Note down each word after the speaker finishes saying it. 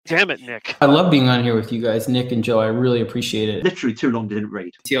Damn it, Nick. I love being on here with you guys, Nick and Joe. I really appreciate it. Literally too long didn't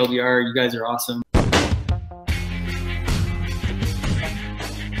read. TLDR, you guys are awesome.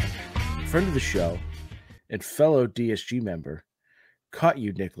 Friend of the show and fellow DSG member caught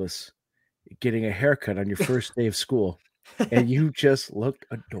you, Nicholas, getting a haircut on your first day of school, and you just looked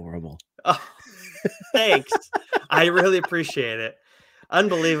adorable. Oh, thanks. I really appreciate it.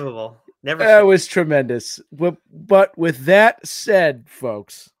 Unbelievable. That was tremendous. But with that said,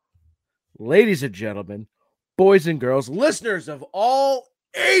 folks, ladies and gentlemen, boys and girls, listeners of all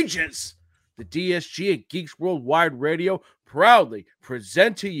ages, the DSG and Geeks Worldwide Radio proudly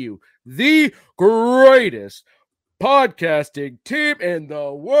present to you the greatest podcasting team in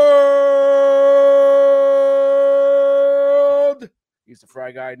the world. He's the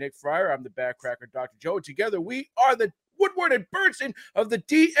Fry Guy, Nick Fryer. I'm the Backcracker, Dr. Joe. Together, we are the Woodward and Bernstein of the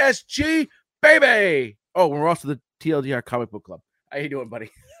DSG, baby. Oh, we're also the TLDR Comic Book Club. How you doing, buddy?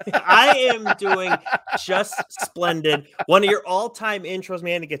 I am doing just splendid. One of your all-time intros,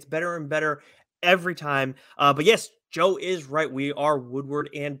 man. It gets better and better every time. But yes, Joe is right. We are Woodward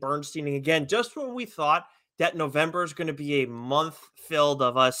and Bernstein again. Just when we thought that November is going to be a month filled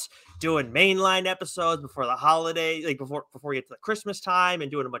of us doing mainline episodes before the holiday, like before we get to the Christmas time and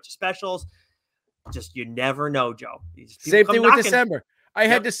doing a bunch of specials. Just you never know, Joe. Same thing with December. I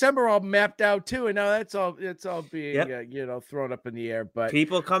had December all mapped out too, and now it's all being thrown up in the air. But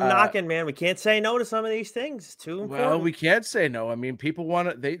people come knocking, man. We can't say no to some of these things. It's too important. Well, we can't say no. I mean, people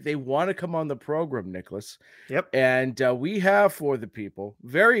want to they want to come on the program, Nicholas. Yep. And we have for the people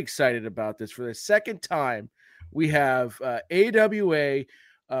very excited about this for the second time. We have AWA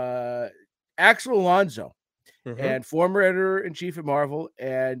Axel Alonso. And former editor-in-chief at Marvel,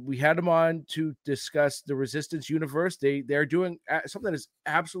 and we had him on to discuss the Resistance universe. They're doing something that is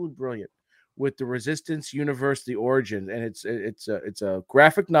absolutely brilliant with the Resistance universe, the origins, and it's a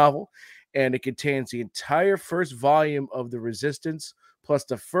graphic novel, and it contains the entire first volume of the Resistance plus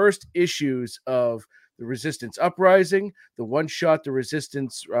the first issues of the Resistance Uprising, the one-shot The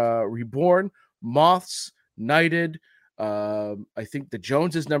Resistance Reborn, Moths, Knighted. I think the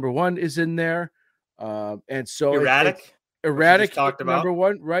Joneses #1 is in there. And so erratic talked about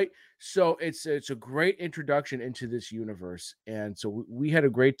 #1, right? So it's a great introduction into this universe, and so we had a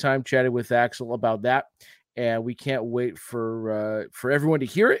great time chatting with Axel about that, and we can't wait for everyone to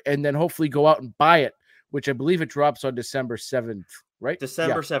hear it, and then hopefully go out and buy it, which I believe it drops on December 7th, right?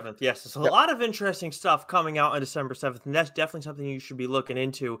 December 7th, yes. So a lot of interesting stuff coming out on December 7th, and that's definitely something you should be looking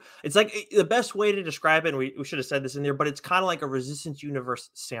into. It's like the best way to describe it, and we should have said this in there, but it's kind of like a Resistance Universe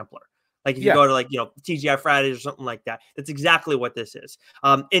sampler. Like if you go to TGI Fridays or something like that, that's exactly what this is.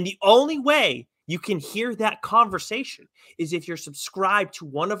 And the only way you can hear that conversation is if you're subscribed to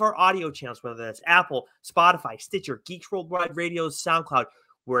one of our audio channels, whether that's Apple, Spotify, Stitcher, Geeks Worldwide Radio, SoundCloud,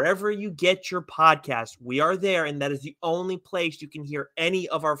 wherever you get your podcast, we are there. And that is the only place you can hear any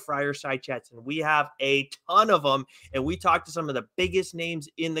of our Fireside Chats. And we have a ton of them. And we talk to some of the biggest names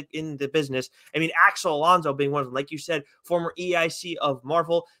in the business. I mean, Axel Alonso being one of them, like you said, former EIC of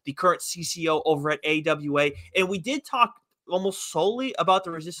Marvel, the current CCO over at AWA. And we did talk almost solely about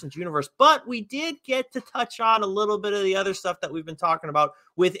the Resistance universe, but we did get to touch on a little bit of the other stuff that we've been talking about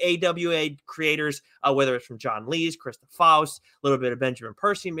with AWA creators, whether it's from John Lees, Krista Faust, a little bit of Benjamin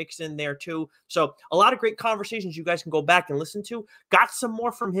Percy mixed in there too. So a lot of great conversations you guys can go back and listen to. Got some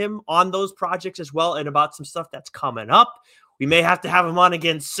more from him on those projects as well, and about some stuff that's coming up. We may have to have him on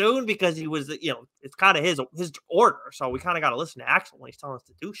again soon because he was, it's kind of his order. So we kind of got to listen to Axel when he's telling us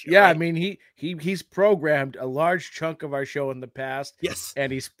to do shit. Yeah, right? I mean, he's programmed a large chunk of our show in the past. Yes.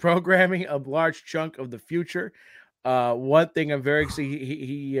 And he's programming a large chunk of the future. One thing I'm very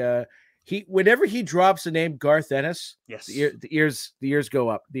excited, he whenever he drops the name Garth Ennis, yes, the ears go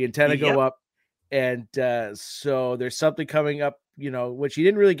up, the antenna go up. And so there's something coming up, which he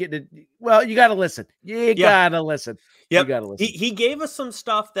didn't really get to. Well, you got to listen. You got to listen. Yep. You got to listen. He gave us some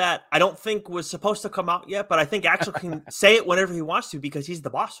stuff that I don't think was supposed to come out yet, but I think Axel can say it whenever he wants to because he's the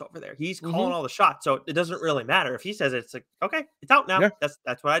boss over there. He's calling all the shots, so it doesn't really matter if he says it. It's like, okay, it's out now. Yeah.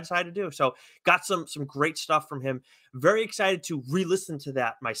 That's what I decided to do. So got some great stuff from him. Very excited to re-listen to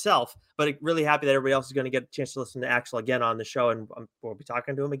that myself, but really happy that everybody else is going to get a chance to listen to Axel again on the show, and we'll be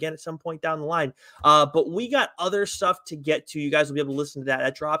talking to him again at some point down the line. But we got other stuff to get to. You guys will be able to listen to that.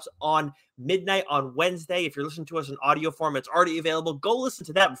 That drops on midnight on Wednesday. If you're listening to us in audio form, it's already available. Go listen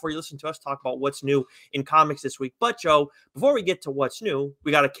to that before you listen to us talk about what's new in comics this week. But Joe, before we get to what's new,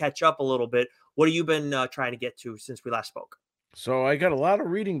 we got to catch up a little bit. What have you been trying to get to since we last spoke? So I got a lot of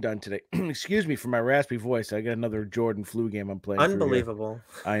reading done today. Excuse me for my raspy voice. I got another Jordan flu game I'm playing. Unbelievable.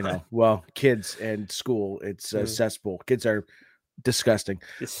 I know. Well, kids and school, it's a cesspool. Kids are disgusting.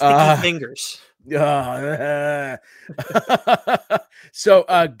 The sticky fingers. So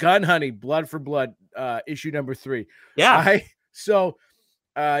Gun Honey, Blood for Blood, issue number 3. Yeah.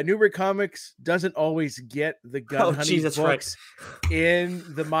 Newbury Comics doesn't always get the Gun Honey books in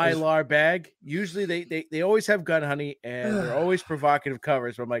the Mylar bag. Usually they always have Gun Honey and they're always provocative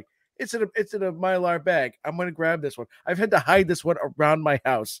covers. But I'm like, it's in a Mylar bag. I'm going to grab this one. I've had to hide this one around my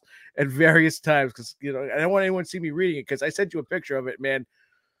house at various times because, I don't want anyone to see me reading it because I sent you a picture of it, man.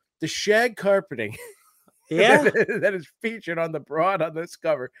 The shag carpeting that is featured on this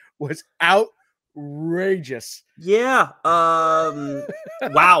cover was outrageous. Yeah.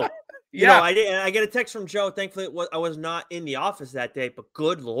 Wow. I get a text from Joe. Thankfully, I was not in the office that day, but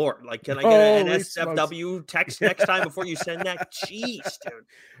good Lord. Like, can I get an SFW text next time before you send that? Jeez, dude.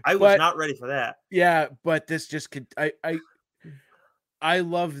 I was not ready for that. Yeah, but this just could, I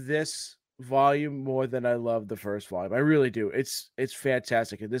love this volume more than I love the first volume. I really do. It's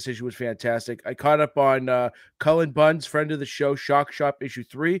fantastic. And this issue was fantastic. I caught up on Cullen Bunn's friend of the show, Shock Shop issue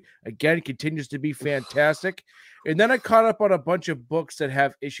 3. Again, continues to be fantastic. And then I caught up on a bunch of books that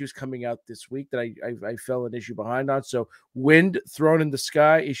have issues coming out this week that I fell an issue behind on. So Wind Thrown in the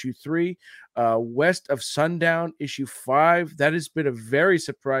Sky, issue 3, West of Sundown, issue 5. That has been a very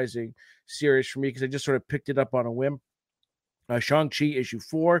surprising series for me because I just sort of picked it up on a whim. Shang-Chi issue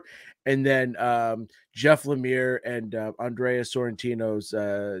 4, and then Jeff Lemire and Andrea Sorrentino's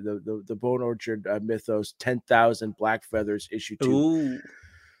the Bone Orchard mythos 10,000 Black Feathers issue 2. Ooh.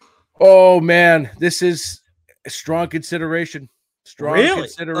 Oh man, this is a strong consideration. Consideration.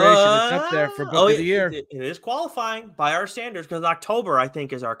 It's up there for book of the year. It is qualifying by our standards because October, I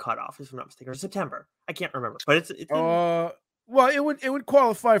think, is our cutoff, if I'm not mistaken, or September. I can't remember, but it's well, it would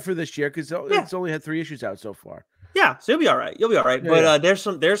qualify for this year because it's only had 3 issues out so far. Yeah, so you'll be all right. But there's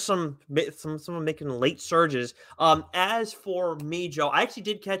some making late surges. As for me, Joe, I actually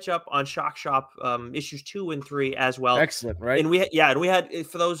did catch up on Shock Shop issues 2 and 3 as well. Excellent, right? And we had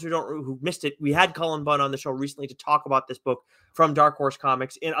for those who missed it, we had Cullen Bunn on the show recently to talk about this book from Dark Horse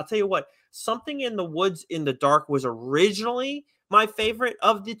Comics. And I'll tell you what, Something in the Woods in the Dark was originally my favorite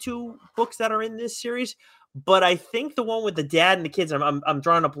of the 2 books that are in this series. But I think the one with the dad and the kids, I'm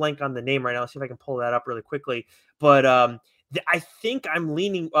drawing a blank on the name right now. Let's see if I can pull that up really quickly. But I think I'm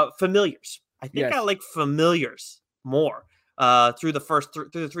leaning Familiars. I think I like Familiars more through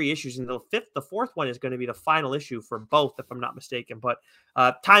the 3 issues, and the fourth one is going to be the final issue for both, if I'm not mistaken. But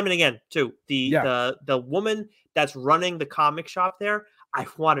time and again, too, the woman that's running the comic shop there, I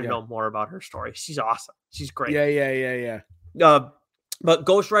want to know more about her story. She's awesome. She's great. Yeah. But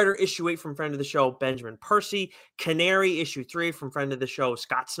Ghost Rider issue 8 from friend of the show, Benjamin Percy. Canary issue 3 from friend of the show,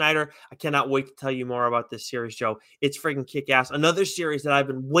 Scott Snyder. I cannot wait to tell you more about this series, Joe. It's freaking kick-ass. Another series that I've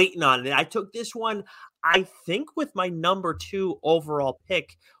been waiting on. And I took this one, I think, with my number 2 overall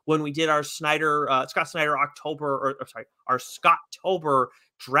pick when we did our Scott Snyder our Scott-tober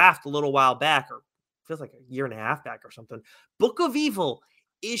draft a little while back, or feels like a year and a half back or something. Book of Evil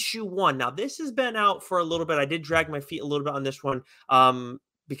issue 1. Now, this has been out for a little bit. I did drag my feet a little bit on this one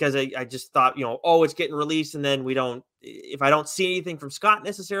because I just thought, it's getting released, and then if I don't see anything from Scott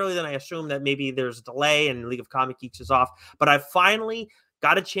necessarily, then I assume that maybe there's a delay and League of Comic Geeks is off. But I finally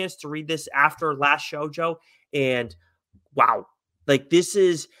got a chance to read this after last show, Joe, and wow, like this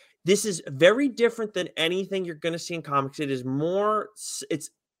is very different than anything you're going to see in comics. It's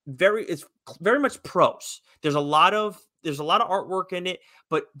very much prose. There's a lot of artwork in it,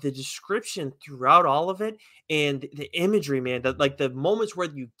 but the description throughout all of it and the imagery, man, the moments where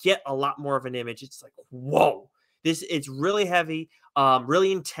you get a lot more of an image, it's like, whoa, it's really heavy,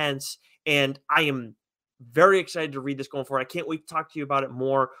 really intense. And I am very excited to read this going forward. I can't wait to talk to you about it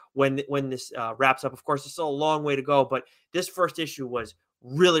more when this wraps up. Of course, it's still a long way to go, but this first issue was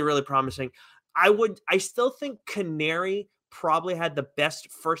really, really promising. I still think Canary probably had the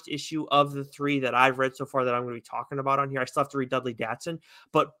best first issue of the 3 that I've read so far that I'm going to be talking about on here. I still have to read Dudley Datsun,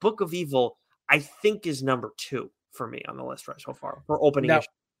 but Book of Evil, I think, is number 2 for me on the list right so far for opening issue.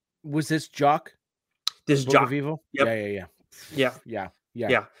 Was this Jock? This Book Jock of Evil? Yep. Yeah.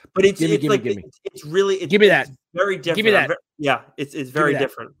 But it's give me. It's really give me that. It's very different. Give me that. It's very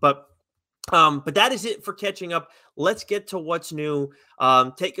different. But that is it for catching up. Let's get to what's new.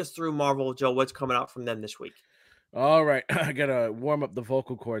 Take us through Marvel, Joe. What's coming out from them this week? All right, I gotta warm up the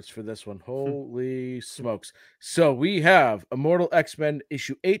vocal cords for this one. Holy smokes. So we have Immortal X-Men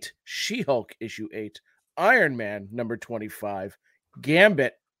issue 8, She-Hulk issue 8, Iron Man number 25,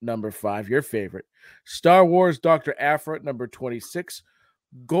 Gambit number 5, your favorite, Star Wars Dr. Aphra number 26,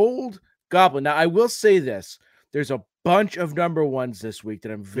 Gold Goblin. Now, I will say this. There's a bunch of number ones this week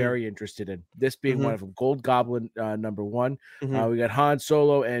that I'm very interested in. This being one of them, Gold Goblin number one. We got Han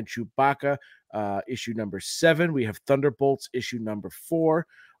Solo and Chewbacca issue number 7. We have Thunderbolts issue number 4.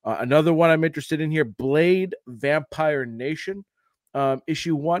 Another one I'm interested in here, Blade Vampire Nation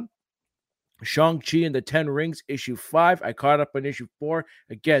issue 1. Shang-Chi and the 10 Rings issue 5. I caught up on issue 4.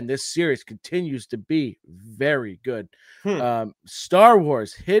 Again, this series continues to be very good. Star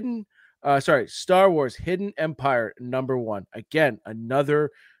Wars Hidden Empire number 1. Again, another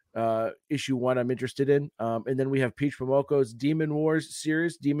issue 1 I'm interested in. And then we have Peach Pomoko's Demon Wars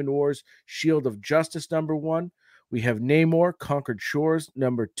series, Demon Wars Shield of Justice number 1. We have Namor Conquered Shores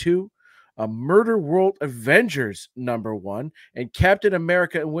number 2. Murder World Avengers number 1, and Captain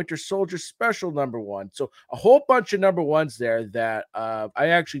America and Winter Soldier Special number 1. So a whole bunch of number ones there that I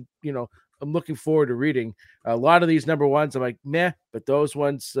actually, I'm looking forward to reading. A lot of these number ones, I'm like, meh, but those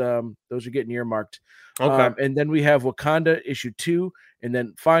ones, those are getting earmarked. Okay. And then we have Wakanda issue 2, and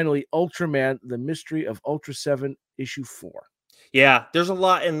then finally Ultraman, The Mystery of Ultra 7 issue 4. Yeah, there's a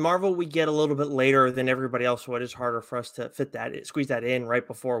lot in Marvel. We get a little bit later than everybody else, so it is harder for us to squeeze that in right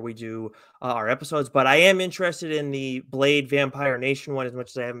before we do our episodes. But I am interested in the Blade Vampire Nation one as much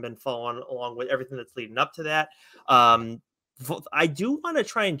as I haven't been following along with everything that's leading up to that. I do want to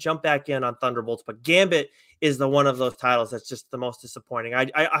try and jump back in on Thunderbolts, but Gambit is the one of those titles that's just the most disappointing.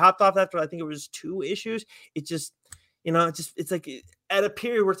 I hopped off after I think it was 2 issues. It just, it's like at a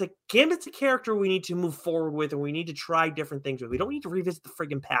period where it's like Gambit's a character we need to move forward with, and we need to try different things with. We don't need to revisit the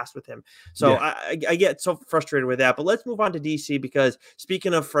friggin' past with him. So yeah. I get so frustrated with that. But let's move on to DC, because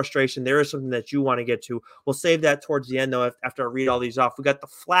speaking of frustration, there is something that you want to get to. We'll save that towards the end, though, after I read all these off. We got The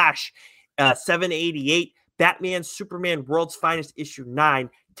Flash, 788, Batman, Superman, World's Finest, issue 9,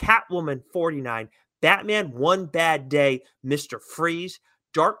 Catwoman, 49, Batman, One Bad Day, Mr. Freeze,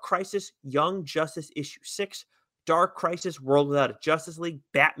 Dark Crisis, Young Justice, issue 6, Dark Crisis, World Without a Justice League,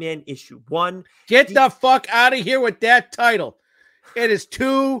 Batman issue 1. Get the fuck out of here with that title. It is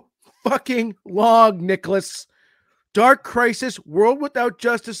too fucking long, Nicholas. Dark Crisis, World Without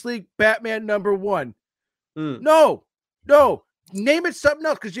Justice League, Batman number 1. No. Name it something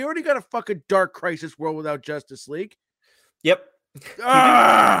else, because you already got a fucking Dark Crisis, World Without Justice League. Yep.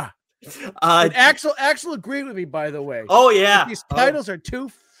 Axel agreed with me, by the way. Oh, yeah. These titles are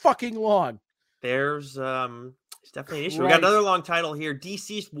too fucking long. There's it's definitely an issue. Right. We got another long title here.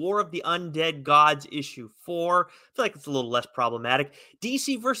 DC's War of the Undead Gods, issue 4. I feel like it's a little less problematic.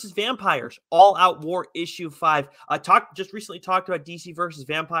 DC versus Vampires, All Out War, issue 5. Just recently talked about DC versus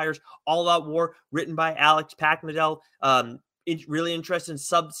Vampires, All Out War, written by Alex Packnadel. Really interesting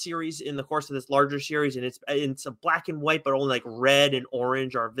sub-series in the course of this larger series, and it's a black and white, but only like red and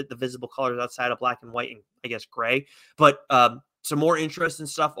orange are the visible colors outside of black and white and I guess gray. But some more interesting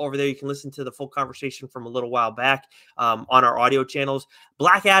stuff over there. You can listen to the full conversation from a little while back on our audio channels.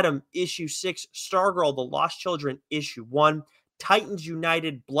 Black Adam, issue 6, Stargirl, The Lost Children, issue 1, Titans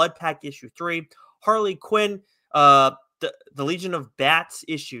United, Blood Pack, issue 3, Harley Quinn, the Legion of Bats,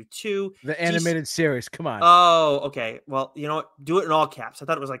 issue 2. The animated series. Come on. Oh, okay. Well, you know what? Do it in all caps. I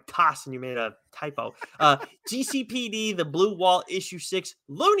thought it was like TOS and you made a typo. GCPD, The Blue Wall, issue 6.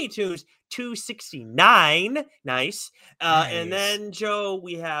 Looney Tunes, 269. Nice. Nice. And then, Joe,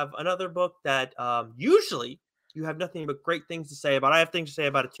 we have another book that usually you have nothing but great things to say about. I have things to say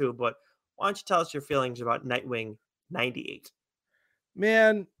about it too, but why don't you tell us your feelings about Nightwing 98?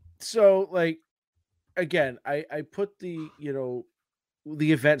 Man, so like, again, I put the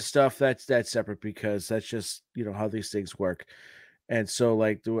event stuff that's separate, because that's just how these things work. And so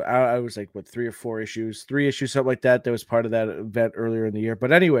like I was like 3 or 4 issues, 3 issues, something like that was part of that event earlier in the year.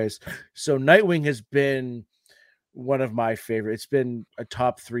 But anyways, so Nightwing has been one of my favorite. It's been a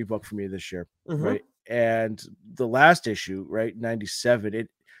top 3 book for me this year, right? And the last issue, right, 97,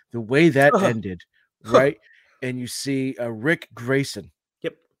 the way that ended, right? And you see Rick Grayson,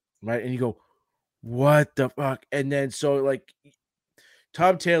 right, and you go, what the fuck? And then so like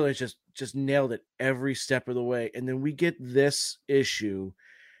Tom Taylor just nailed it every step of the way. And then we get this issue,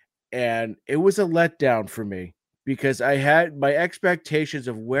 and it was a letdown for me, because I had my expectations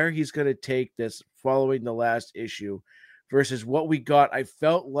of where he's going to take this following the last issue versus what we got. I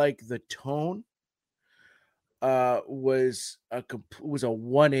felt like the tone was a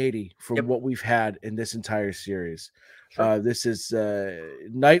 180 from what we've had in this entire series. Sure. This is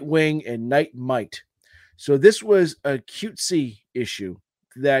Nightwing and Night Might. So this was a cutesy issue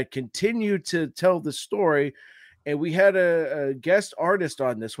that continued to tell the story, and we had a guest artist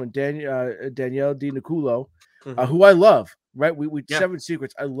on this one, Danielle Di Niculo, who I love. Right, we 7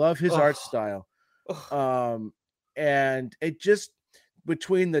 Secrets. I love his art style, and it just,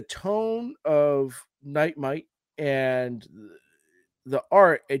 between the tone of Night Might and the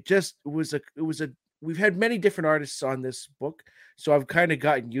art, it was a we've had many different artists on this book, so I've kind of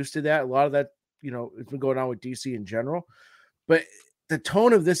gotten used to that. A lot of that, it's been going on with DC in general, but the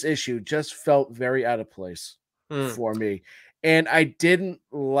tone of this issue just felt very out of place for me. And I didn't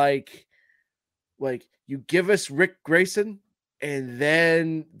like you give us Rick Grayson and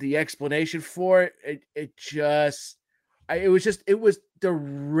then the explanation for it, it was the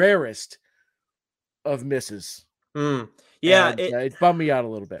rarest of misses. Yeah, and, it bummed me out a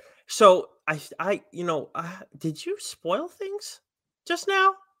little bit. So did you spoil things just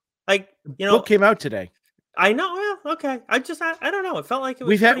now? Like, book came out today. I know. Yeah, okay. I don't know. It felt like it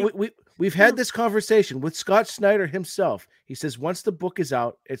was. We've had this conversation with Scott Snyder himself. He says once the book is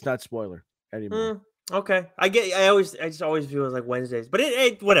out, it's not spoiler anymore. Okay, I just always view it as like Wednesdays, but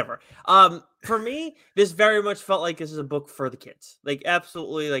it whatever. For me, this very much felt like this is a book for the kids, like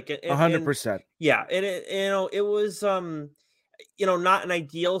absolutely, like 100%. Yeah, and it was not an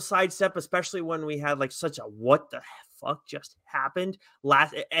ideal sidestep, especially when we had like such a what the fuck just happened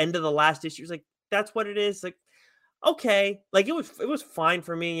end of the last issue. It's like that's what it is. Like, okay, like it was fine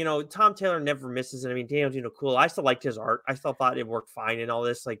for me. Tom Taylor never misses it. I mean, Daniel cool. I still liked his art. I still thought it worked fine and all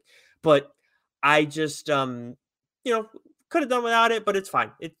this. Like, but I just could have done without it, but it's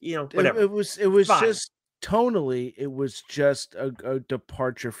fine. Whatever. It was fine. Just tonally, it was just a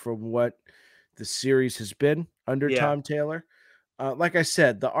departure from what the series has been under Tom Taylor. Like I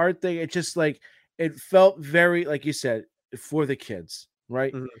said, the art thing, it just it felt very, like you said, for the kids,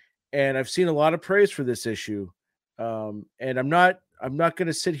 right? Mm-hmm. And I've seen a lot of praise for this issue. And I'm not going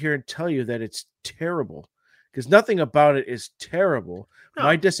to sit here and tell you that it's terrible, because nothing about it is terrible. No.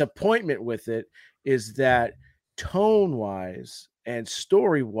 My disappointment with it is that tone-wise and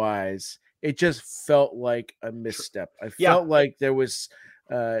story-wise, it just felt like a misstep. I felt like there was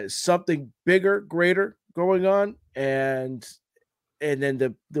something bigger, greater going on, and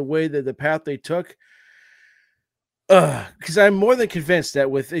then the way that the path they took. Because I'm more than convinced that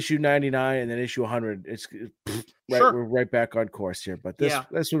with issue 99 and then issue 100, we're right back on course here. But this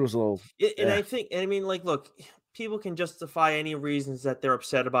one was a little. I mean, look, people can justify any reasons that they're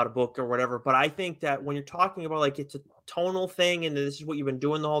upset about a book or whatever, but I think that when you're talking about like it's a tonal thing and this is what you've been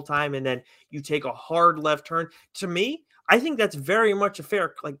doing the whole time, and then you take a hard left turn, to me, I think that's very much a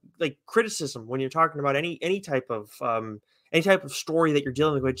fair like criticism when you're talking about any type of story that you're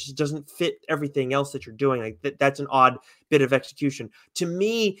dealing with, which just doesn't fit everything else that you're doing. Like that's an odd bit of execution to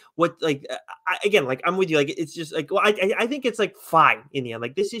me. What I'm with you. Like it's just like, well, I think it's like fine in the end.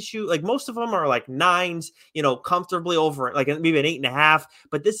 Like this issue, like most of them are like 9s, comfortably over it, like maybe an 8.5.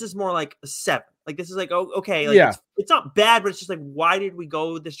 But this is more like a 7. Like this is like, oh, okay, like it's not bad, but it's just like, why did we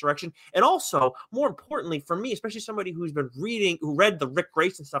go this direction? And also, more importantly for me, especially somebody who read the Rick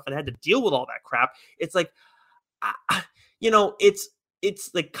Grayson stuff and had to deal with all that crap, it's like,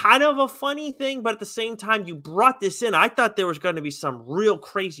 it's like kind of a funny thing, but at the same time, you brought this in. I thought there was going to be some real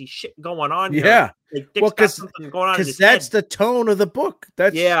crazy shit going on here. Yeah, because that's the tone of the book.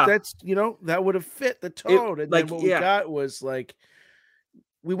 That's that would have fit the tone. And then what we got was like,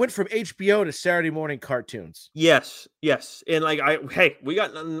 we went from HBO to Saturday morning cartoons. Yes. And we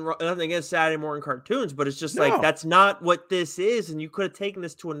got nothing against Saturday morning cartoons, but it's just like, that's not what this is. And you could have taken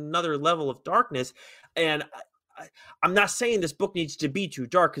this to another level of darkness. And I'm not saying this book needs to be too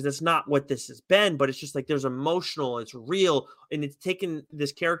dark, because that's not what this has been, but it's just like there's emotional, it's real, and it's taken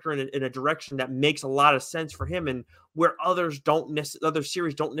this character in a direction that makes a lot of sense for him, and where other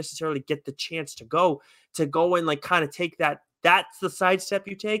series don't necessarily get the chance to go and like kind of take that. That's the sidestep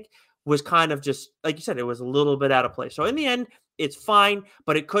you take, was kind of just like you said, it was a little bit out of place. So in the end, it's fine,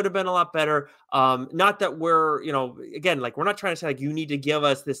 but it could have been a lot better. Not that we're, again, like we're not trying to say like you need to give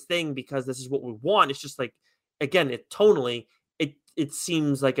us this thing because this is what we want. It's just like, again, tonally, it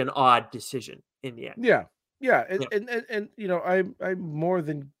seems like an odd decision in the end. Yeah. And I'm more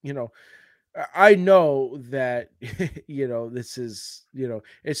than, I know that, this is,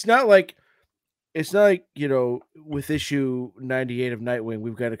 it's not like, with issue 98 of Nightwing,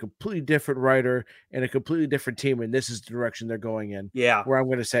 we've got a completely different writer and a completely different team, and this is the direction they're going in. Yeah. Where I'm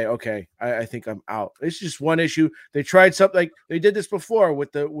going to say, okay, I think I'm out. It's just one issue. They tried something, like they did this before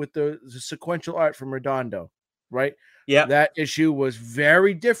with the sequential art from Redondo, right? Yeah. That issue was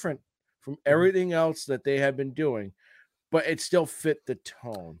very different from everything else that they had been doing, but it still fit the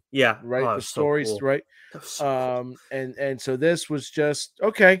tone. Yeah. Right. The stories, so cool. Right. So cool. And so this was just,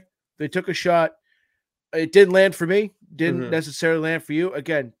 okay, they took a shot. It didn't land for me. Didn't necessarily land for you.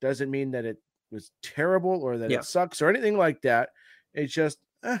 Again, doesn't mean that it was terrible or that it sucks or anything like that. It's just,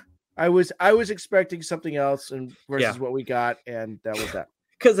 I was expecting something else versus what we got, and that was that.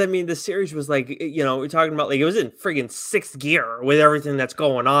 Because I mean, the series was like, we're talking about like it was in friggin' sixth gear with everything that's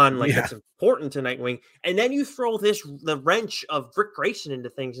going on, like that's important to Nightwing, and then you throw the wrench of Rick Grayson into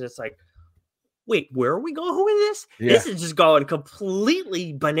things, and it's like, wait, where are we going with this? Yeah. This is just going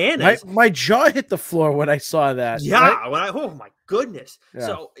completely bananas. My jaw hit the floor when I saw that. Yeah, right? oh my goodness. Yeah.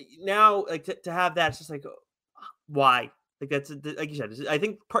 So now, like to have that, it's just like, why? Like that's like you said. I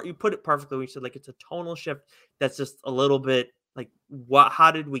think you put it perfectly when you said like it's a tonal shift that's just a little bit like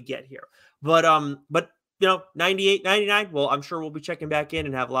how did we get here? But 98, 99. Well, I'm sure we'll be checking back in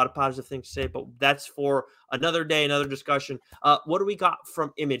and have a lot of positive things to say. But that's for another day, another discussion. What do we got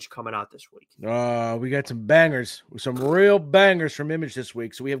from Image coming out this week? We got some bangers, some real bangers from Image this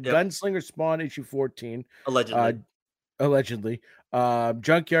week. So we have Gunslinger Spawn issue 14, allegedly.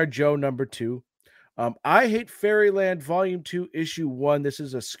 Junkyard Joe number 2. I Hate Fairyland Volume 2, Issue 1. This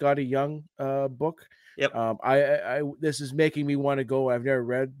is a Scotty Young book. Yep. This is making me want to go. I've never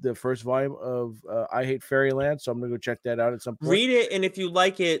read the first volume of I Hate Fairyland, so I'm gonna go check that out at some point. Read it, and if you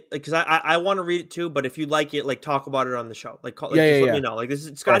like it, because I want to read it too. But if you like it, like talk about it on the show. Let me know. Like this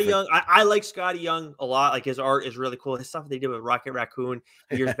is Scotty Young. I like Scotty Young a lot. Like his art is really cool. His stuff they did with Rocket Raccoon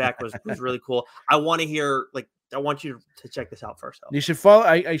years back was really cool. I want to hear I want you to check this out first. Though. You should follow.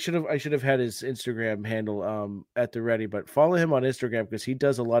 I should have had his Instagram handle at the ready, but follow him on Instagram because he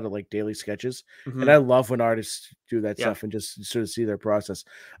does a lot of like daily sketches, and I love when artists do that stuff and just sort of see their process.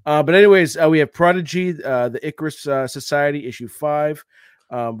 But anyways, we have Prodigy, the Icarus Society issue 5,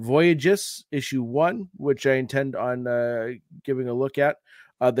 Voyages issue 1, which I intend on giving a look at.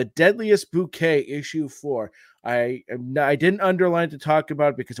 The Deadliest Bouquet issue 4. I didn't underline to talk about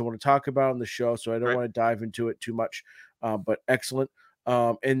it because I want to talk about it on the show, so I don't want to dive into it too much. But excellent.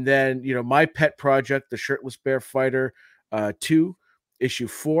 And then My Pet Project, The Shirtless Bear Fighter 2, issue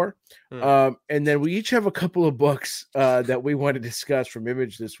 4. And then we each have a couple of books that we want to discuss from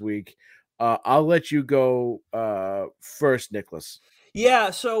Image this week. I'll let you go first, Nicholas. Yeah,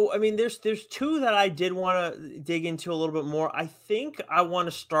 so I mean, there's 2 that I did want to dig into a little bit more. I think I want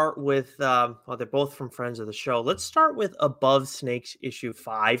to start with they're both from friends of the show. Let's start with Above Snakes issue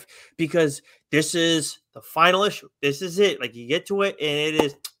 5 because this is the final issue. This is it. Like you get to it and it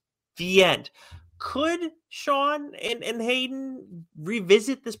is the end. Could Sean and Hayden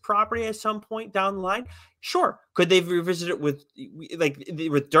revisit this property at some point down the line? Sure. Could they revisit it with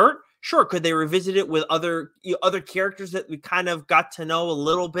Dirt? Sure. Could they revisit it with other characters that we kind of got to know a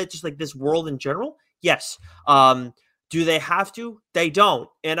little bit, just like this world in general? Yes. Do they have to? They don't.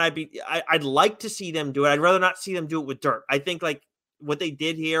 And I'd like to see them do it. I'd rather not see them do it with Dirt. I think like what they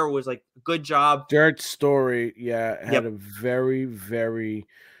did here was like a good job. Dirt's story, had a very, very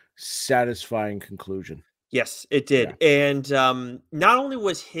satisfying conclusion. Yes, it did. Yeah. And not only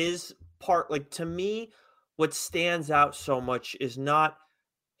was his part, like to me, what stands out so much is not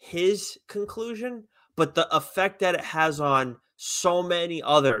his conclusion, but the effect that it has on so many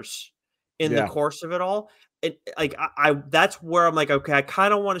others in the course of it all. It like I that's where I'm like, okay, I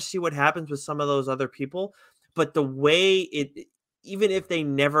kind of want to see what happens with some of those other people, but the way it, even if they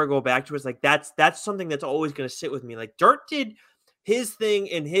never go back to it, it's like that's something that's always going to sit with me. Like Dirt did his thing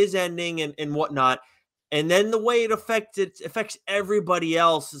and his ending and whatnot, and then the way it affects everybody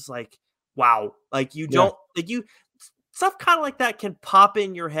else is like, wow, like you don't like you. Stuff kind of like that can pop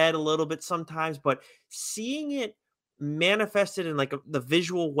in your head a little bit sometimes, but seeing it manifested in like the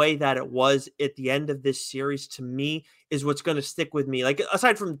visual way that it was at the end of this series to me is what's going to stick with me. Like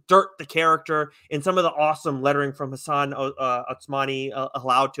aside from Dirt, the character, and some of the awesome lettering from Hassan Otsmani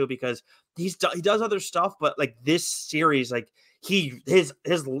allowed to, because he does other stuff, but like this series, like his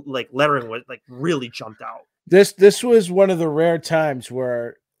like lettering was like really jumped out. This was one of the rare times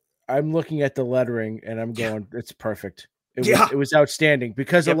where I'm looking at the lettering and I'm going, it's perfect. It was outstanding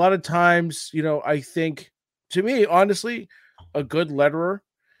because a lot of times, I think, to me, honestly, a good letterer,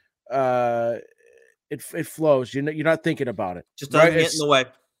 it flows. You're not thinking about it. Just doesn't get in the way.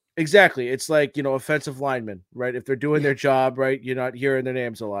 Exactly. It's like, offensive linemen, right? If they're doing their job, right, you're not hearing their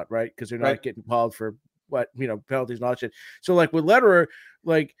names a lot, right? Because they're not getting called for penalties and all that shit. So like with letterer,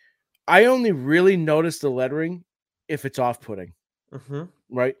 like I only really notice the lettering if it's off-putting,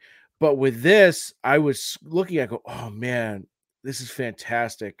 right? But with this, I was looking at go, oh man, this is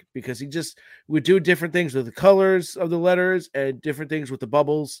fantastic, because he just would do different things with the colors of the letters and different things with the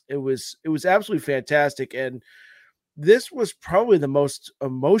bubbles. It was absolutely fantastic. And this was probably the most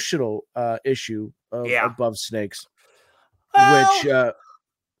emotional issue of Above Snakes, which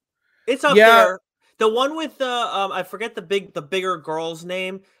it's up there. The one with the I forget the bigger girl's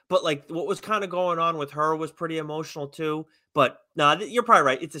name, but like what was kind of going on with her was pretty emotional too. But no, you're probably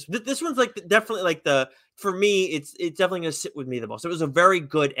right. It's this one's like definitely like for me, it's definitely gonna sit with me the most. It was a very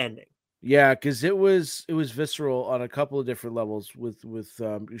good ending. Yeah, because it was visceral on a couple of different levels with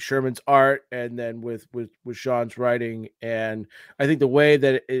Sherman's art, and then with Sean's writing, and I think the way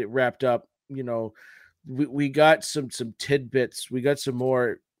that it wrapped up, we got some tidbits, we got some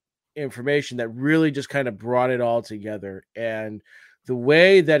more information that really just kind of brought it all together, and the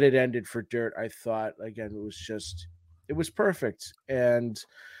way that it ended for Dirt, I thought again it was perfect. And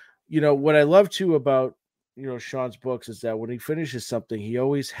what I love too about Sean's books is that when he finishes something, he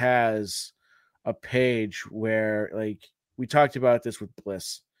always has a page where, like, we talked about this with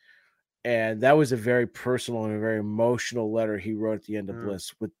Bliss, and that was a very personal and a very emotional letter he wrote at the end of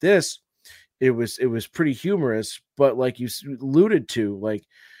Bliss. With this, it was pretty humorous, but like you alluded to, like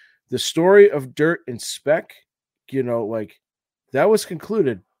the story of Dirt and Spec, like that was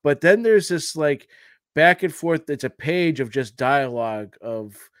concluded, but then there's this like back and forth. It's a page of just dialogue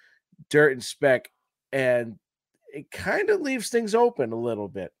of Dirt and Spec, and it kind of leaves things open a little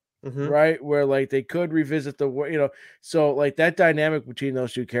bit, right? Where like they could revisit so like that dynamic between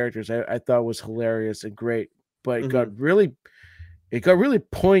those two characters, I thought was hilarious and great, but it got really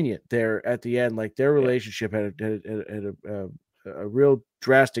poignant there at the end. Like their relationship had a real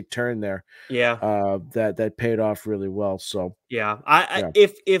drastic turn there. Yeah. That paid off really well. So yeah,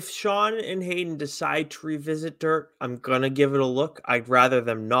 if Sean and Hayden decide to revisit Dirt, I'm gonna give it a look. I'd rather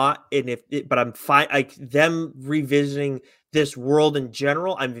them not, but I'm fine. Like them revisiting this world in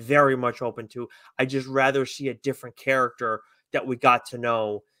general, I'm very much open to. I just rather see a different character that we got to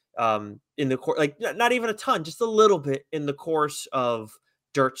know in the course, like not even a ton, just a little bit in the course of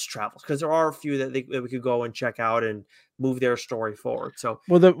Dirt's travels, because there are a few that we could go and check out and move their story forward. So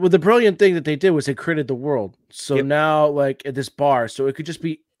the brilliant thing that they did was they created the world. So now, like at this bar, so it could just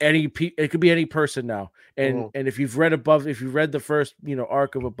be it could be any person now. And and if you've read the first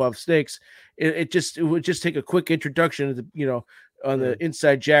arc of Above Stakes, it would just take a quick introduction to the on the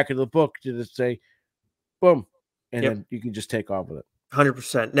inside jacket of the book to just say, boom, and then you can just take off with it.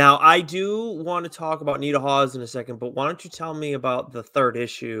 100%. Now, I do want to talk about Nita Hawes in a second, but why don't you tell me about the third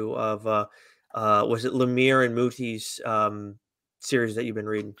issue of was it Lemire and Muti's series that you've been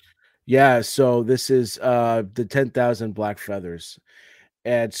reading? Yeah, so this is the 10,000 Black Feathers.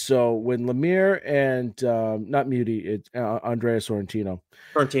 And so when Lemire and not Muti, it's Andrea Sorrentino.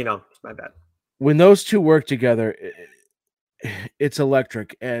 My bad. When those two work together, it's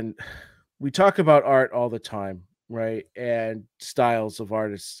electric. And we talk about art all the time, right? And styles of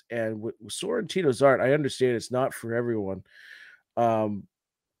artists. And with Sorrentino's art, I understand it's not for everyone.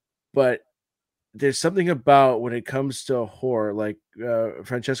 But there's something about when it comes to horror, like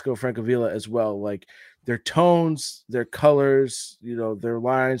Francesco Francavilla as well, like their tones, their colors, their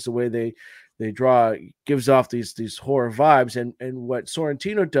lines, the way they draw gives off these horror vibes. And what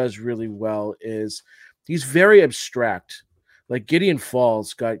Sorrentino does really well is he's very abstract. Like Gideon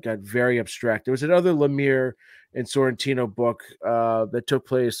Falls got very abstract. There was another Lemire and Sorrentino book that took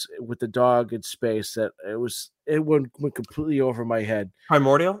place with the dog in space that it went completely over my head.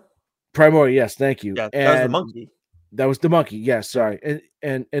 Primordial, yes, thank you. Yeah, that was the monkey. That was the monkey, yes, sorry,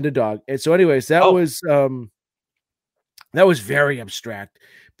 and the dog. And so, anyways, that was very abstract.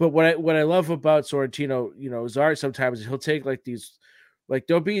 But what I love about Sorrentino, his art sometimes is he'll take like these, like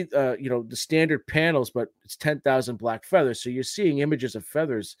there'll be the standard panels, but it's 10,000 black feathers, so you're seeing images of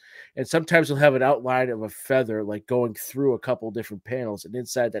feathers, and sometimes he'll have an outline of a feather like going through a couple different panels, and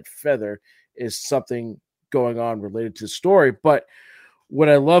inside that feather is something going on related to the story. But what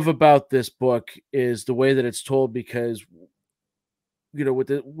I love about this book is the way that it's told, because what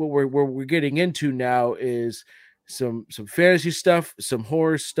we're getting into now is some fantasy stuff, some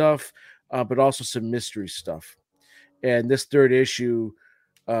horror stuff, but also some mystery stuff. And this third issue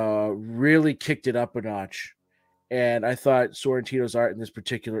really kicked it up a notch. And I thought Sorrentino's art in this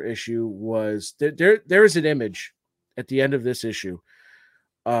particular issue was there is an image at the end of this issue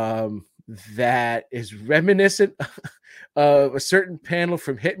that is reminiscent of a certain panel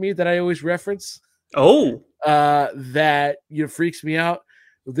from Hit Me that I always reference. That freaks me out.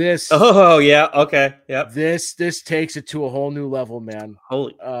 This. Oh yeah. Okay. Yep. This takes it to a whole new level, man.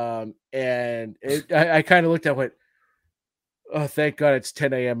 Holy. And I kind of looked at what. Oh, thank God it's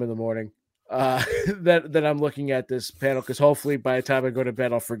 10 a.m. in the morning. That I'm looking at this panel, because hopefully by the time I go to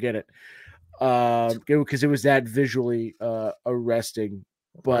bed I'll forget it. Because it was that visually arresting.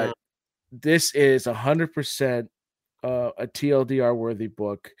 But this is 100% a TLDR worthy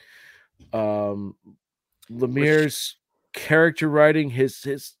book. Lemire's character writing,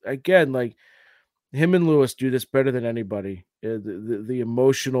 his again, like him and Lewis do this better than anybody. The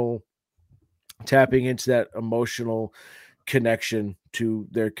emotional, tapping into that emotional connection to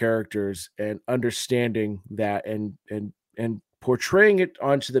their characters and understanding that and portraying it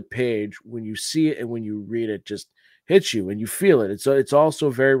onto the page when you see it and when you read it just hits you and you feel it. It's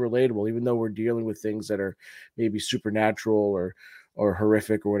also very relatable, even though we're dealing with things that are maybe supernatural or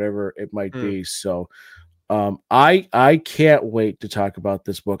horrific or whatever it might be. So I can't wait to talk about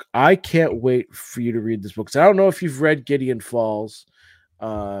this book. I can't wait for you to read this book. So I don't know if you've read Gideon Falls.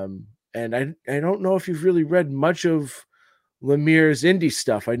 And I don't know if you've really read much of Lemire's indie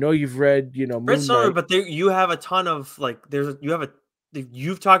stuff. I know you've read, Moon Knight. But you have a ton of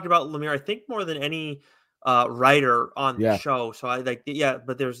you've talked about Lemire, I think, more than any writer on the show. So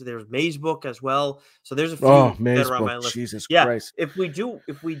but there's May's book as well. So there's a few that are on my list. Jesus Christ. If we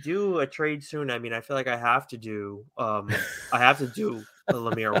do a trade soon, I mean, I feel like I have to do a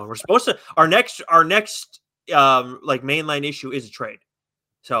Lemire one. We're supposed to our next mainline issue is a trade.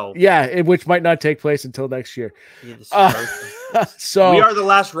 So which might not take place until next year. So we are the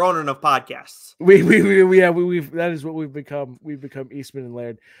last Ronin of podcasts. We've that is what we've become. We've become Eastman and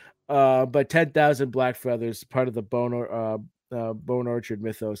Laird. But 10,000 Black Feathers, part of the Bone Orchard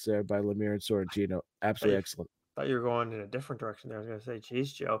mythos there by Lemire and Sorrentino. Absolutely excellent. Thought you were going in a different direction there. I was going to say,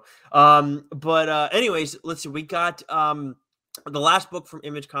 geez, Joe. But anyways, let's see. We got the last book from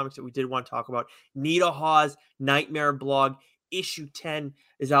Image Comics that we did want to talk about. Nita Hawes' Nightmare Blog. Issue 10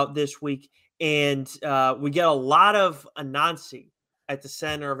 is out this week, and we get a lot of Anansi at the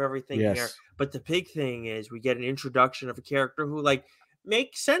center of everything here. But the big thing is we get an introduction of a character who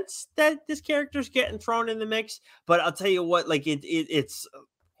makes sense that this character's getting thrown in the mix. But I'll tell you what, it's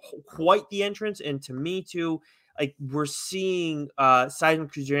quite the entrance, and to me too, we're seeing Simon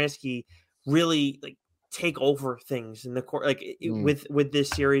Kudranski really take over things in the court, with this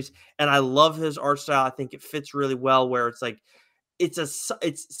series. And I love his art style. I think it fits really well, where it's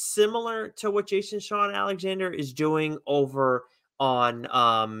similar to what Jason Shawn Alexander is doing over in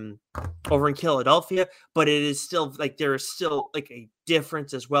Philadelphia, but it is still there is still a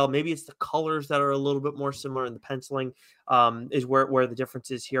difference as well. Maybe it's the colors that are a little bit more similar, and the penciling is where the difference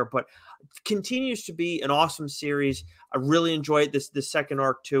is here. But continues to be an awesome series. I really enjoyed this second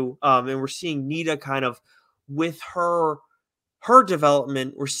arc too, and we're seeing Nita kind of with her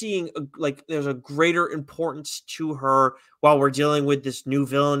development. We're seeing there's a greater importance to her while we're dealing with this new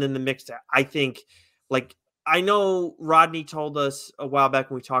villain in the mix. That I think I know Rodney told us a while back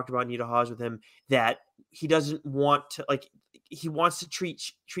when we talked about Nita Hawes with him that he doesn't want to he wants to treat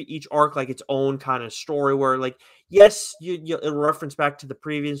each arc like its own kind of story, where yes, it'll reference back to the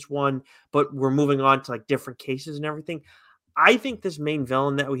previous one, but we're moving on to like different cases and everything. I think this main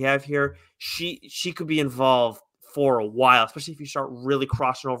villain that we have here, she could be involved for a while, especially if you start really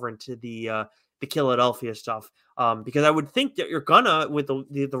crossing over into the Philadelphia stuff. Because I would think that you're gonna, with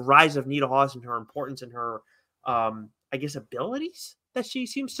the rise of Nita Hawes and her importance and her, I guess, abilities that she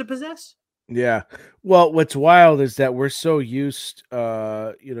seems to possess. Yeah. Well, what's wild is that we're so used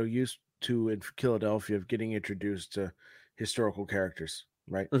to in Philadelphia of getting introduced to historical characters,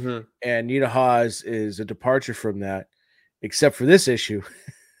 right? Mm-hmm. And Nita Hawes is a departure from that, except for this issue,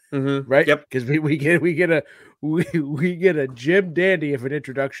 mm-hmm. right? Yep. Because we get a Jim Dandy of an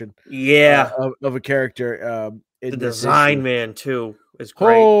introduction, of a character. The design man too is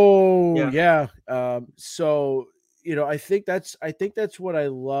great. Oh yeah. So I think that's what I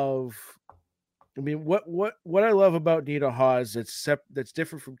love. I mean, what I love about Nita Hawes that's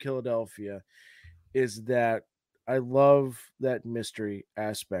different from Philadelphia is that I love that mystery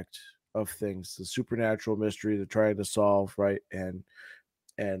aspect of things, the supernatural mystery they're trying to solve, right? And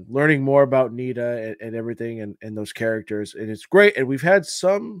learning more about Nita and everything and those characters, and it's great. And we've had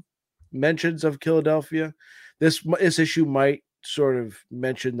some mentions of Philadelphia. This issue might sort of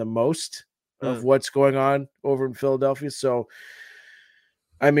mention the most of what's going on over in Philadelphia. So,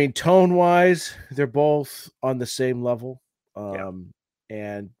 I mean, tone-wise, they're both on the same level.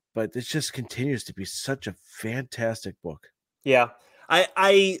 But this just continues to be such a fantastic book. Yeah.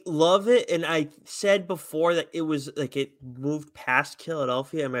 I love it, and I said before that it was it moved past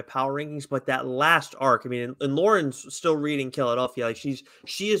Philadelphia in my power rankings, but that last arc, I mean, and Lauren's still reading Philadelphia,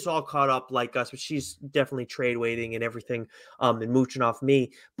 she is all caught up like us, but she's definitely trade waiting and everything, and mooching off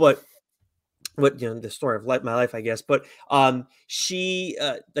me. But the story of my life, I guess. But she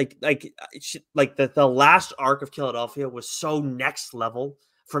the last arc of Philadelphia was so next level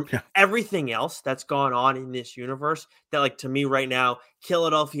from everything else that's gone on in this universe that to me right now,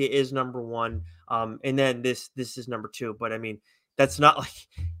 Philadelphia is number one. And then this is number two. But I mean, that's not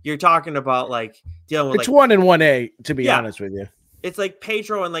you're talking about dealing with it's 1 and 1A, to be honest with you. It's like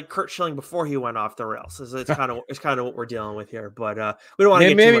Pedro and like Curt Schilling before he went off the rails. It's kind of what we're dealing with here. But we don't want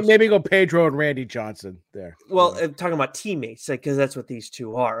to get too much. Maybe go Pedro and Randy Johnson there. Well, talking about teammates, because that's what these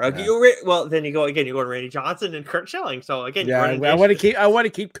two are. Yeah. Well, then you go again. You go to Randy Johnson and Curt Schilling. So again, yeah, I want to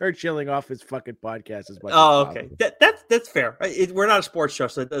keep Curt Schilling off his fucking podcast as much. Oh, okay, that's fair. We're not a sports show,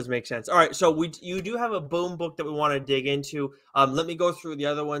 so it does make sense. All right, so you do have a Boom book that we want to dig into. Let me go through the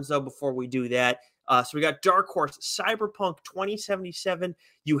other ones though before we do that. So we got Dark Horse, Cyberpunk 2077,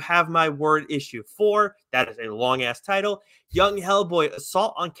 You Have My Word, issue 4. That is a long-ass title. Young Hellboy,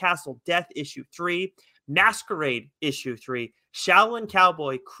 Assault on Castle Death, issue 3. Masquerade, issue 3. Shaolin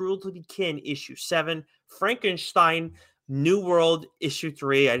Cowboy, Cruelty Kin, issue 7. Frankenstein, New World, issue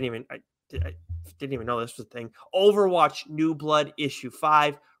 3. I didn't even know this was a thing. Overwatch, New Blood, issue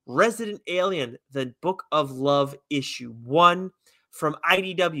 5. Resident Alien, The Book of Love, issue 1. From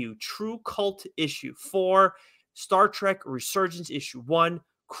IDW, True Cult, issue 4, Star Trek Resurgence, issue 1,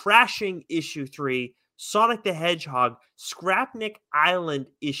 Crashing, issue 3, Sonic the Hedgehog, Scrapnik Island,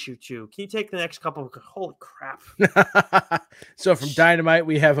 issue 2. Can you take the next couple? Holy crap. So from Dynamite,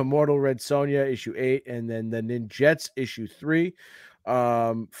 we have Immortal Red Sonja, issue 8, and then the Ninjets, issue 3.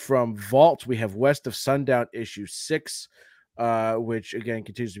 From Vault, we have West of Sundown, issue 6, which, again,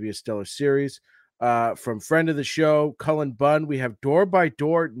 continues to be a stellar series. From friend of the show, Cullen Bunn, we have Door by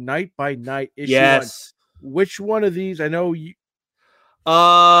Door, Night by Night, issue 1. Which one of these? I know you.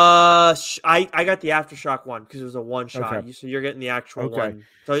 I got the Aftershock one because it was a one shot. Okay. So you're getting the actual one.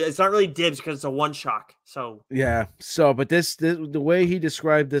 So it's not really dibs because it's a one shot. So yeah. So, but this the way he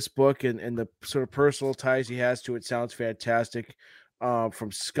described this book and the sort of personal ties he has to it sounds fantastic. From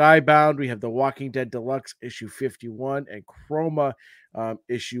Skybound, we have The Walking Dead Deluxe issue 51 and Chroma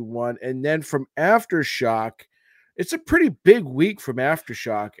issue 1. And then from Aftershock, it's a pretty big week from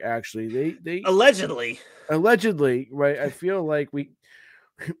Aftershock, actually. They allegedly, right? I feel like we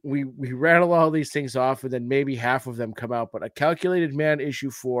rattle all these things off and then maybe half of them come out. But A Calculated Man issue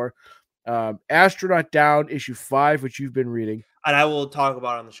 4, Astronaut Down issue 5, which you've been reading. And I will talk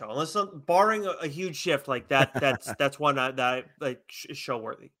about it on the show, unless barring a huge shift like that. That's one that I like is show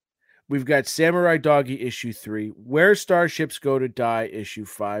worthy. We've got Samurai Doggy issue 3, Where Starships Go to Die issue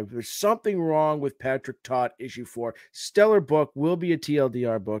 5. There's Something Wrong with Patrick Todd issue 4. Stellar book, will be a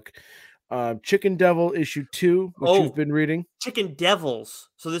TLDR book. Chicken Devil issue 2, which you've been reading. Chicken Devils.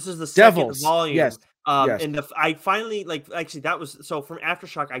 So this is the second volume. Yes. Yes. And I finally that was so from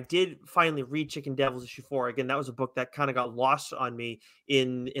Aftershock. I did finally read Chicken Devils issue 4 again. That was a book that kind of got lost on me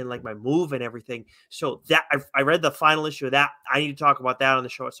in like my move and everything. So that I read the final issue of that. I need to talk about that on the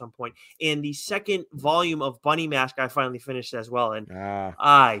show at some point. And the second volume of Bunny Mask I finally finished as well, and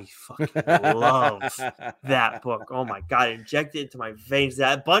I fucking love that book. Oh my god, inject it into my veins.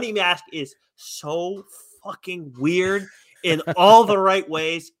 That Bunny Mask is so fucking weird. In all the right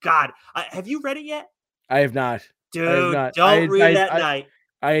ways. God, have you read it yet? I have not. Dude, don't read that night.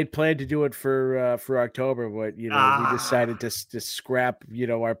 I had planned to do it for October, but we decided to scrap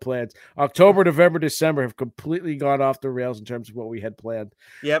our plans. October, November, December have completely gone off the rails in terms of what we had planned.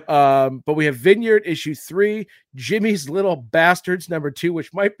 Yep. But we have Vineyard issue 3, Jimmy's Little Bastards number 2,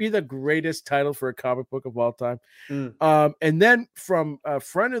 which might be the greatest title for a comic book of all time. And then from a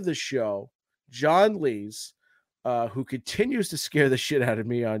friend of the show, John Lees, who continues to scare the shit out of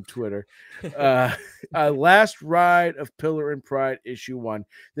me on Twitter. Last Ride of Pillar and Pride, issue 1.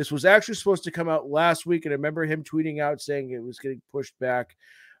 This was actually supposed to come out last week, and I remember him tweeting out saying it was getting pushed back.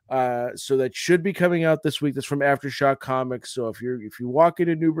 So that should be coming out this week. That's from Aftershock Comics. So if you walk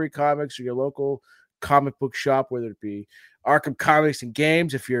into Newbury Comics or your local comic book shop, whether it be Arkham Comics and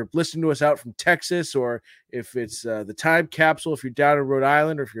Games, if you're listening to us out from Texas, or if it's the Time Capsule, if you're down in Rhode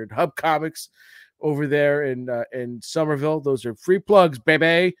Island, or if you're at Hub Comics over there in Somerville, those are free plugs,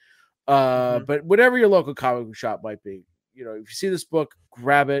 baby. But whatever your local comic book shop might be, if you see this book,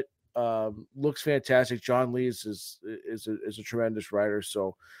 grab it. Looks fantastic. John Lees is a tremendous writer.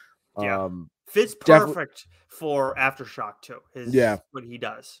 So fits perfect for Aftershock too. What he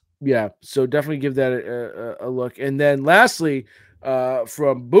does. Yeah. So definitely give that a look. And then lastly,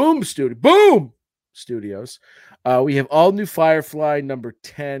 from Boom Studios, we have All New Firefly number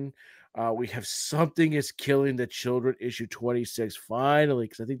 10. We have Something Is Killing the Children, issue 26, finally,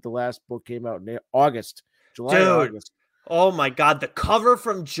 because I think the last book came out in July or August. Oh my god, the cover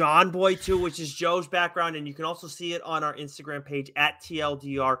from John Boy too, which is Joe's background, and you can also see it on our Instagram page at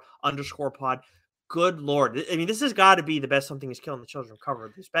TLDR_pod. Good lord. I mean, this has got to be the best Something Is Killing the Children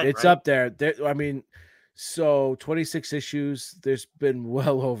cover there's been, It's right? up there. I mean, So 26 issues, there's been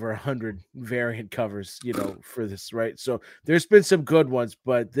well over 100 variant covers, for this, right? So there's been some good ones,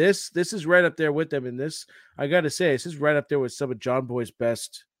 but this is right up there with them. And this, I got to say, this is right up there with some of John Boy's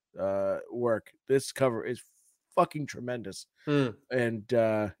best work. This cover is fucking tremendous. And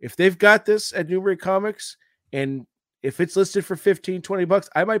if they've got this at Newbury Comics, and if it's listed for $15-20,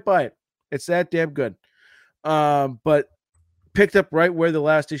 I might buy it. It's that damn good. But picked up right where the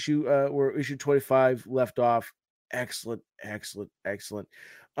last issue, where issue 25 left off. Excellent.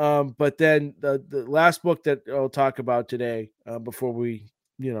 But then the last book that I'll talk about today, before we,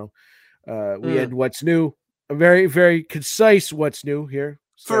 we end what's new, a very, very concise what's new here.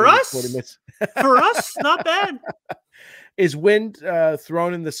 For us, not bad. Is Wind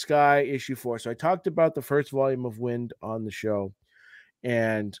Thrown in the Sky issue 4. So I talked about the first volume of Wind on the show,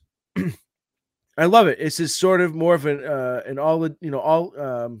 and I love it. It's just sort of more of an all, I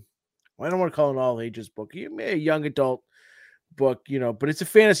don't want to call it an all ages book. A young adult book, but it's a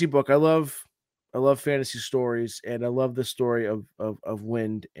fantasy book. I love fantasy stories, and I love the story of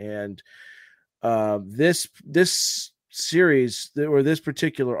Wind. And this series, or this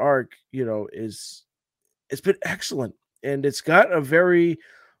particular arc, it's been excellent, and it's got a very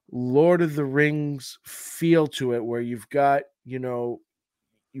Lord of the Rings feel to it, where you've got your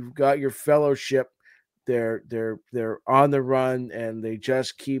fellowship. They're on the run, and they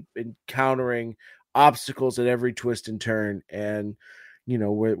just keep encountering obstacles at every twist and turn. And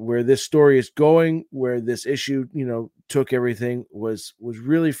where this story is going, where this issue took everything, was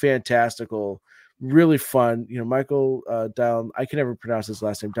really fantastical, really fun. Michael Down, I can never pronounce his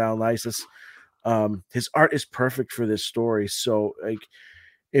last name, Downlysis. His art is perfect for this story. So, like,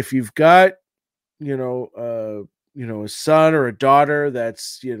 if you've got a son or a daughter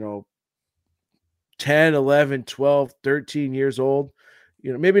that's 10, 11, 12, 13 years old,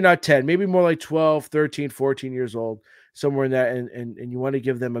 maybe not 10, maybe more like 12, 13, 14 years old, somewhere in that, and you want to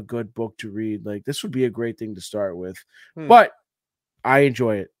give them a good book to read, like, this would be a great thing to start with. But I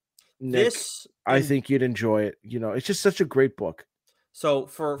enjoy it, Nick. I think you'd enjoy it. It's just such a great book. So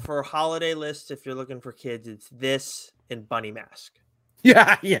for holiday lists, if you're looking for kids, it's this and Bunny Mask.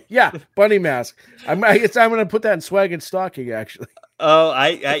 Yeah. Bunny Mask. I'm going to put that in swag and stocking, actually. Oh,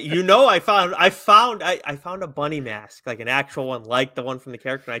 I found a Bunny Mask, like an actual one, like the one from the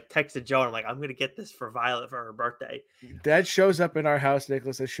character. And I texted Joe, and I'm like, I'm going to get this for Violet for her birthday. That shows up in our house,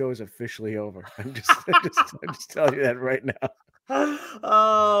 Nicholas. That show is officially over. I'm just telling you that right now.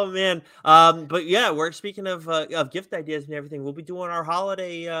 Oh man. But yeah, we're speaking of gift ideas and everything. We'll be doing our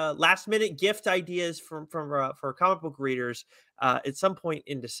holiday last minute gift ideas for comic book readers at some point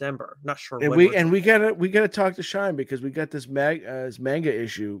in December. Not sure. And we gotta talk to Shine, because we got this manga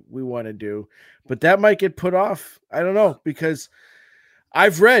issue we want to do, but that might get put off. I don't know, because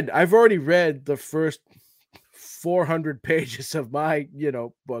I've already read the first 400 pages of my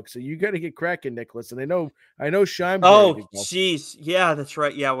book, so you got to get cracking, Nicholas. And I know Shine. Oh jeez, yeah, that's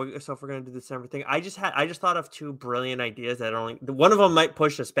right. Yeah, so if we're gonna do the December thing, I just thought of two brilliant ideas that one of them might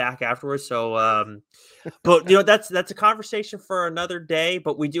push us back afterwards. So but that's a conversation for another day.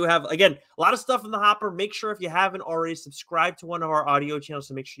 But we do have, again, a lot of stuff in the hopper. Make sure, if you haven't already, subscribe to one of our audio channels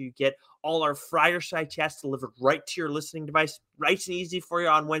to make sure you get all our Fireside Chats delivered right to your listening device, nice and easy for you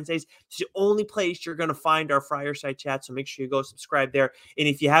on Wednesdays. It's the only place you're going to find our Fireside Chat, so make sure you go subscribe there. And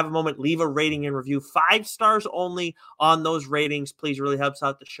if you have a moment, leave a rating and review. 5 stars only on those ratings. Please, really helps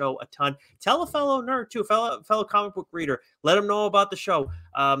out the show a ton. Tell a fellow nerd, too, fellow comic book reader. Let them know about the show,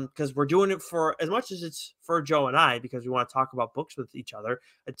 because we're doing it for, as much as it's for Joe and I, because we want to talk about books with each other,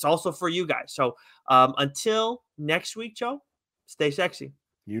 it's also for you guys. So until next week, Joe, stay sexy.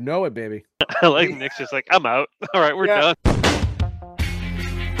 You know it, baby. I like Nick's just like, I'm out. All right, we're done.